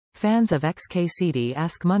Fans of xkcd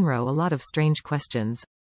ask Munroe a lot of strange questions.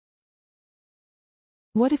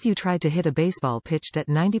 What if you tried to hit a baseball pitched at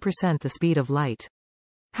 90% the speed of light?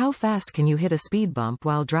 How fast can you hit a speed bump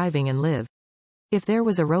while driving and live? If there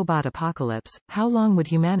was a robot apocalypse, how long would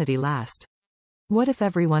humanity last? What if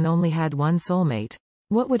everyone only had one soulmate?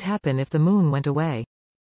 What would happen if the moon went away?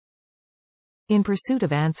 In pursuit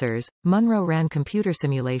of answers, Munroe ran computer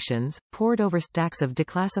simulations, pored over stacks of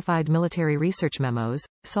declassified military research memos,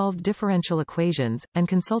 solved differential equations, and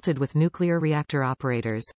consulted with nuclear reactor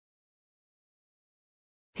operators.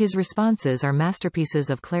 His responses are masterpieces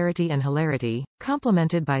of clarity and hilarity,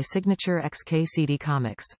 complemented by signature xkcd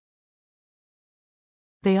comics.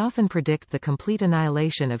 They often predict the complete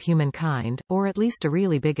annihilation of humankind, or at least a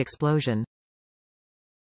really big explosion.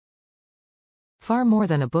 Far more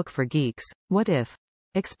than a book for geeks, What If?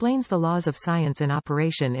 Explains the laws of science in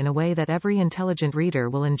operation in a way that every intelligent reader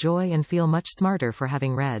will enjoy and feel much smarter for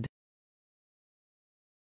having read.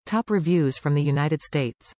 Top reviews from the United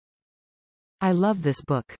States. I love this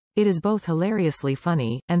book. It is both hilariously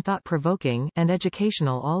funny, and thought-provoking, and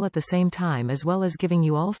educational all at the same time, as well as giving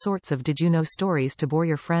you all sorts of did-you-know stories to bore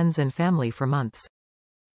your friends and family for months.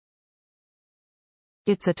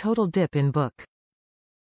 It's a total dip in book.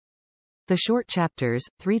 The short chapters,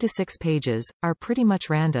 3 to 6 pages, are pretty much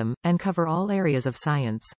random, and cover all areas of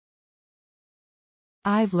science.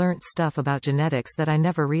 I've learnt stuff about genetics that I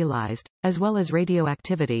never realized, as well as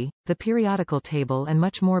radioactivity, the periodical table and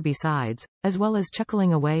much more besides, as well as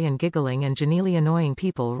chuckling away and giggling and genially annoying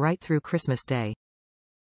people right through Christmas Day.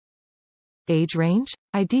 Age range?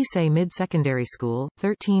 I'd say mid-secondary school,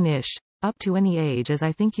 13-ish, up to any age, as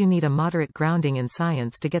I think you need a moderate grounding in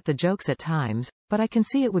science to get the jokes at times, but I can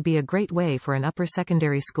see it would be a great way for an upper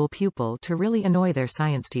secondary school pupil to really annoy their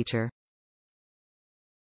science teacher.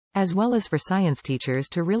 As well as for science teachers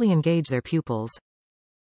to really engage their pupils.